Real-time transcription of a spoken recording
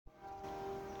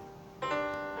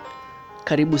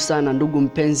Karibu sana ndugu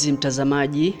mpenzi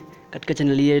mtazamaji katika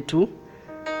chaneli yetu.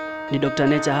 Ni Dr.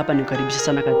 Nature hapa, nikukaribisha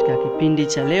sana katika kipindi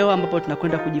cha leo ambapo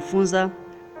tunakwenda kujifunza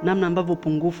namna ambavyo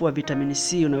upungufu wa vitamini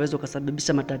C unaweza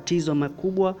kusababisha matatizo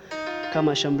makubwa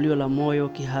kama shambulio la moyo,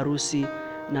 kiharusi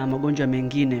na magonjwa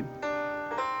mengine.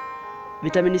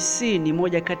 Vitamini C ni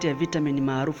moja kati ya vitamini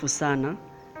maarufu sana.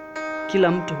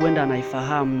 Kila mtu huenda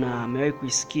anaifahamu na amewahi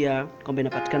kuisikia kwamba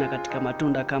inapatikana katika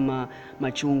matunda kama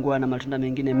machungwa na matunda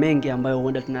mengine mengi ambayo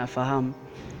huenda tunayafahamu.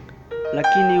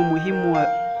 Lakini umuhimu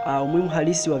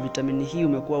halisi wa vitamini hii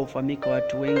umekuwa ufahamika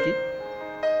watu wengi.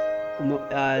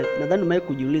 Nadhani umewahi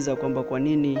kujiuliza kwamba kwa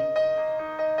nini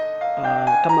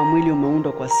kama mwili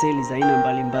umeundwa kwa seli za aina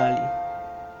mbalimbali,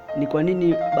 ni kwa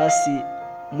nini basi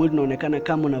mwili unaonekana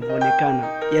kama unavyoonekana?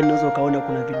 Yaani unaweza ukaona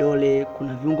kuna vidole,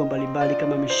 kuna viungo mbalimbali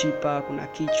kama mishipa, kuna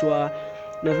kichwa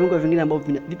na viungo vingine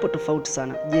ambavyo vipo tofauti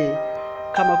sana. Je,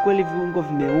 kama kweli viungo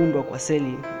vimeundwa kwa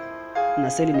seli na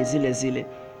seli ni zile zile,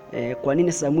 kwa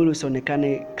nini sasa mwili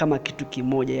usionekane kama kitu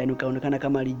kimoja? Yaani ukaonekana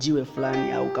kama lijiwe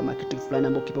fulani au kama kitu fulani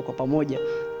ambacho kipo kwa pamoja,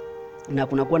 na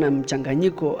kunakuwa na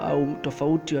mchanganyiko au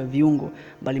tofauti wa viungo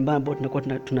mbalimbali ambavyo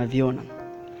tunakuwa tunaviona.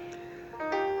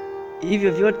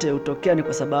 Hivyo vyote hutokea ni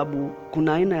kwa sababu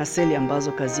kuna aina ya seli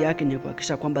ambazo kazi yake ni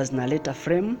kuhakikisha kwamba zinaleta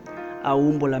frame au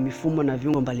umbo la mifumo na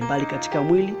viungo mbalimbali katika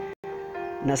mwili,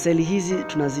 na seli hizi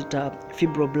tunazita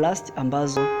fibroblast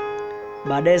ambazo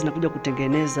baadaye zinakuja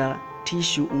kutengeneza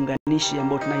tissue unganishi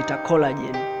ambayo tunaita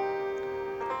collagen.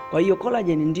 Kwa hiyo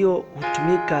collagen ndio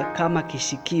hutumika kama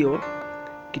kishikio,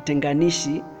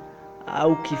 kitenganishi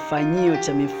au kifanyio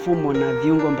cha mifumo na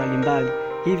viungo mbalimbali.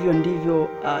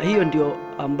 Hiyo ndio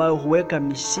ambayo huweka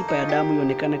mishipa ya damu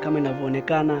ionekane kama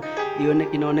inavyoonekana,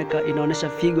 inaonesha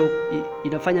figo,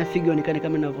 inafanya figo ionekane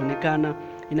kama inavyoonekana,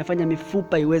 inafanya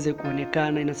mifupa iweze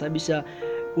kuonekana, inasababisha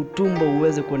utumbo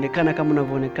uweze kuonekana kama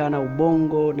unavyoonekana,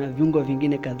 ubongo na viungo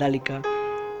vingine kadhalika.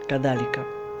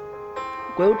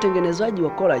 Kwa hiyo utengenezwaji wa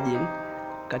collagen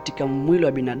katika mwili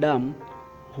wa binadamu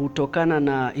hutokana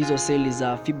na hizo seli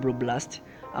za fibroblast,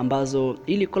 ambazo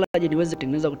ili collagen iweze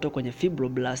kutengenezwa kutoka kwenye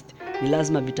fibroblast ni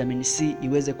lazima vitamini C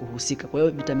iweze kuhusika. Kwa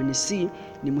hiyo vitamini C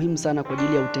ni muhimu sana kwa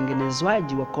ajili ya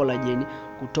utengenezwaji wa collagen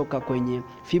kutoka kwenye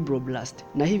fibroblast,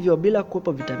 na hivyo bila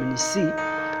kuwepo vitamini C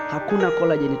hakuna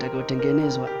collagen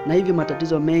itakayotengenezwa, na hivyo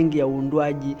matatizo mengi ya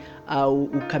uundwaji au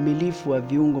ukamilifu wa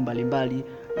viungo mbalimbali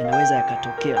yanaweza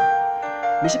yakatokea.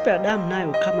 Mishipa ya damu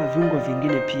nayo kama viungo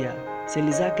vingine pia,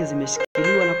 seli zake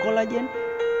zimeshikiliwa na collagen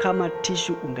kama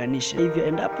tishu unganishi. Hivyo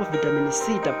endapo vitamini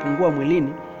C itapungua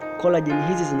mwilini, collagen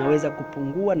hizi zinaweza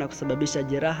kupungua na kusababisha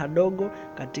jeraha dogo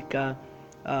katika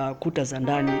kuta za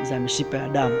ndani za mishipa ya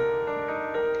damu.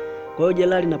 Kwa hiyo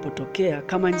jeraha linapotokea,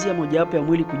 kama njia mojawapo ya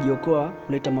mwili kujiokoa,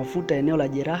 huleta mafuta eneo la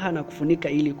jeraha na kufunika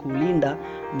ili kulinda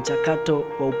mchakato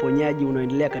wa uponyaji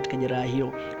unaoendelea katika jeraha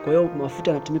hilo. Kwa hiyo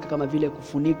mafuta yanatumika kama vile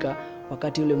kufunika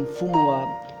wakati ule mfumo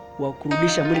wa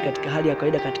kurudisha mwili katika hali ya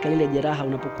kawaida katika lile jeraha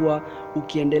unapokuwa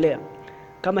ukiendelea.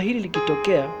 Kama hili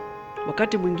likitokea,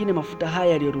 wakati mwingine mafuta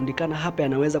haya yaliyorundikana hapa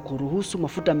yanaweza kuruhusu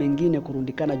mafuta mengine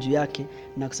kurundikana juu yake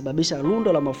na kusababisha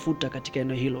rundo la mafuta katika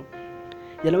eneo hilo.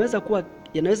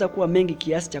 Yanaweza kuwa mengi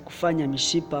kiasi cha kufanya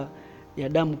mishipa ya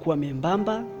damu kuwa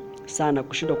membamba sana,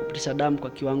 kushindwa kupitisha damu kwa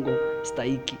kiwango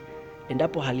stahiki.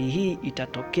 Endapo hali hii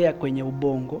itatokea kwenye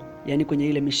ubongo, yani kwenye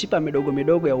ile mishipa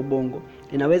midogo ya ubongo,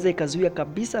 inaweza ikazuia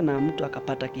kabisa na mtu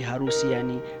akapata kiharusi,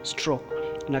 yani stroke.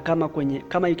 Na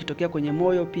kama ikitokea kwenye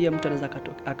moyo pia mtu anaweza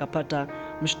akapata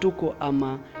mshtuko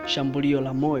ama shambulio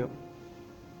la moyo.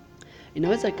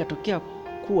 Inaweza ikatokea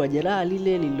kuwa jeraha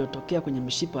lile lililotokea kwenye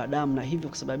mishipa ya damu na hivyo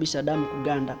kusababisha damu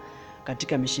kuganda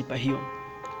katika mishipa hiyo.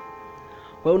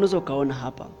 Kwa hiyo unaweza ukaona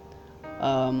hapa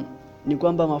ni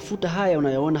kwamba mafuta haya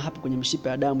unayoona hapa kwenye mishipa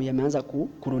ya damu yameanza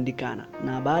kurundikana,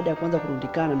 na baada ya kuanza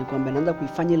kurundikana ni kwamba inaanza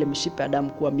kuifanya ile mishipa ya damu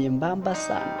kuwa miembamba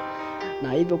sana,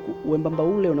 na hivyo uembamba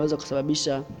ule unaweza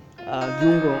kusababisha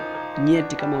viungo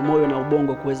nyeti kama moyo na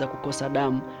ubongo kuweza kukosa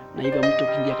damu, na hivyo mtu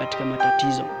kuingia katika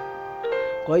matatizo.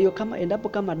 Kwa hiyo endapo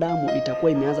damu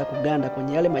itakuwa imeanza kuganda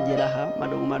kwenye yale majeraha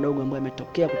madogo ambayo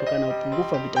yametokea kutokana na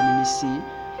upungufu wa vitamini C,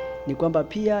 ni kwamba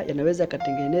pia yanaweza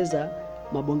yakatengeneza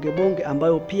mabongebonge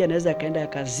ambayo pia yanaweza yakaenda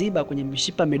yakaziba kwenye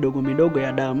mishipa midogo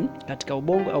ya damu katika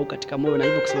ubongo au katika moyo, na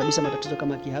hivyo kusababisha matatizo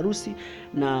kama kiharusi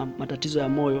na matatizo ya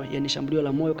moyo, yani shambulio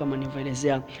la moyo kama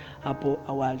nilivyoelezea hapo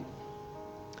awali.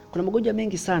 Kuna magonjwa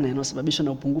mengi sana yanayosababishwa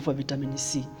na upungufu wa vitamini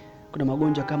C. Kuna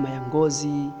magonjwa kama ya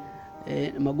ngozi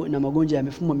na magonjwa ya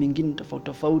mifumo mingine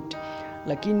tofauti,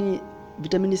 lakini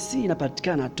vitamini C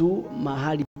inapatikana tu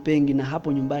mahali pengi, na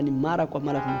hapo nyumbani mara kwa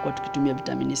mara tumekuwa tukitumia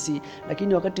vitamini C,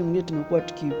 lakini wakati mwingine tumekuwa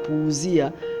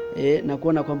tukipuuzia na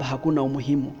kuona kwamba hakuna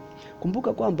umuhimu.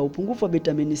 Kumbuka kwamba upungufu wa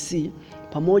vitamini C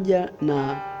pamoja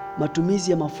na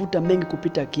matumizi ya mafuta mengi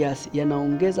kupita kiasi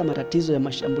yanaongeza matatizo ya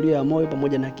mashambulio ya moyo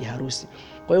pamoja na kiharusi.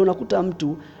 Kwa hiyo unakuta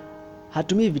mtu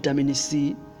hatumii vitamini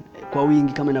C kwa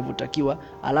wingi kama inavyotakiwa,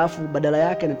 alafu badala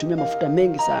yake anatumia mafuta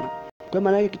mengi sana. Kwa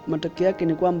maana yake matokeo yake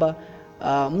ni kwamba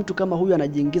mtu kama huyu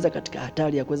anajiingiza katika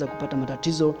hatari ya kuweza kupata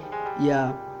matatizo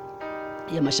ya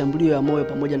mashambulio ya moyo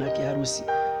pamoja na kiharusi.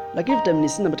 Lakini vitamini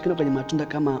C inapatikana kwenye matunda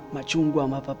kama machungwa,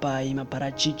 mapapai,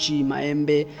 maparachichi,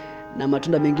 maembe na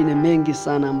matunda mengine mengi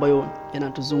sana ambayo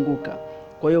yanatuzunguka.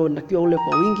 Kwa hiyo unatakiwa ule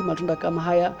kwa wingi matunda kama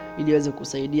haya ili iweze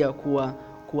kusaidia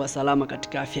kuwa salama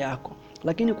katika afya yako.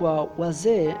 Lakini kwa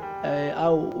wazee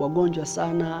au wagonjwa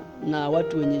sana na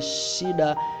watu wenye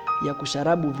shida ya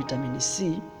kusharabu vitamini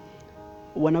C,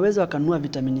 wanaweza wakanunua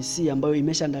vitamini C ambayo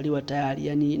imeshaandaliwa tayari,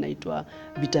 yani inaitwa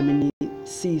Vitamini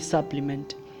C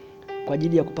supplement, kwa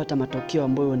ajili ya kupata matokeo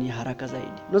ambayo ni haraka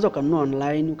zaidi. Unaweza kununua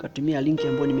online, ukatumia link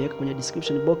ambayo nimeweka kwenye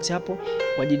description box hapo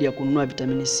kwa ajili ya kununua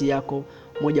vitamini C yako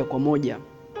moja kwa moja.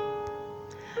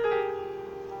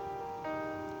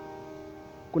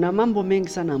 Kuna mambo mengi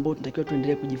sana ambayo tunatakiwa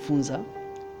tuendelee kujifunza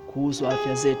kuhusu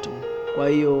afya zetu. Kwa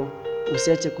hiyo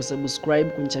usiache kusubscribe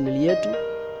kwenye channel yetu.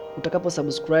 Utakapo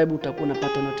subscribe utakuwa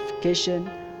unapata notification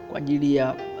kwa ajili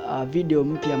ya video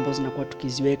mpya ambazo zinakuwa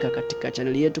tukiziweka katika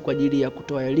channel yetu kwa ajili ya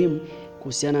kutoa elimu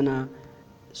kuhusiana na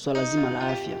swala zima la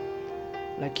afya.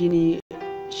 Lakini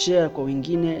share kwa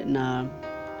wengine na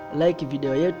like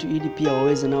video yetu ili pia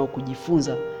waweze nao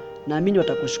kujifunza. Naamini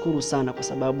watakushukuru sana kwa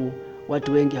sababu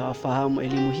watu wengi hawafahamu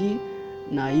elimu hii,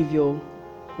 na hivyo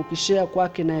ukishare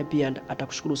kwake naye pia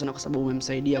atakushukuru sana kwa sababu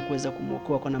umemsaidia kuweza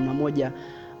kumwokoa kwa namna moja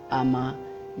ama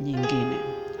nyingine.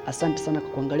 Asante sana kwa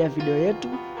kuangalia video yetu.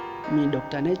 Mimi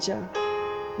Dr. Nature,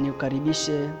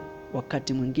 nikukaribishe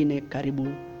wakati mwingine. Karibu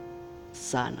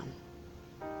sana.